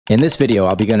In this video,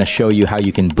 I'll be going to show you how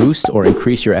you can boost or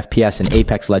increase your FPS in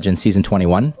Apex Legends Season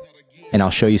 21, and I'll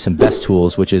show you some best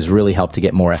tools which has really helped to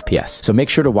get more FPS. So make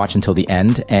sure to watch until the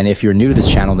end, and if you're new to this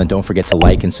channel, then don't forget to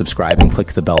like and subscribe and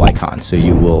click the bell icon so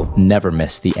you will never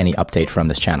miss any update from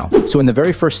this channel. So in the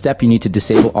very first step, you need to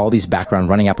disable all these background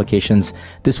running applications.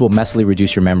 This will massively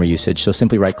reduce your memory usage, so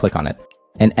simply right-click on it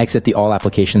and exit the all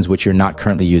applications which you're not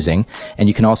currently using. And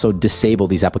you can also disable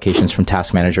these applications from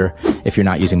Task Manager if you're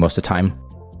not using most of the time.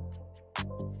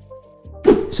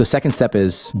 So second step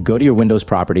is go to your Windows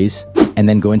properties and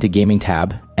then go into Gaming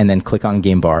tab and then click on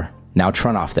Game Bar. Now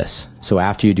turn off this. So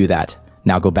after you do that,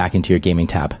 now go back into your Gaming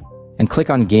tab and click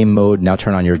on Game Mode. Now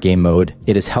turn on your game mode.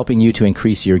 It is helping you to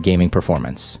increase your gaming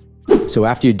performance. So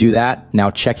after you do that, now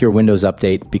check your Windows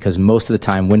Update, because most of the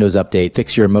time Windows Update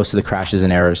fix most of the crashes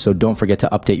and errors. So don't forget to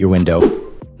update your window.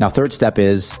 Now third step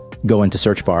is go into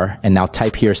search bar and now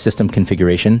type here system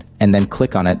configuration and then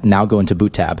click on it. Now go into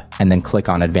boot tab and then click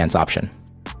on advanced option.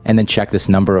 And then check this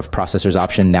number of processors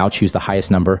option. Now choose the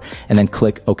highest number and then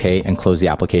click OK and close the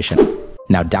application.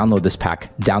 Now download this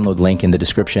pack, download link in the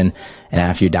description. And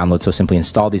after you download, so simply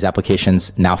install these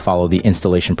applications. Now follow the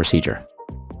installation procedure.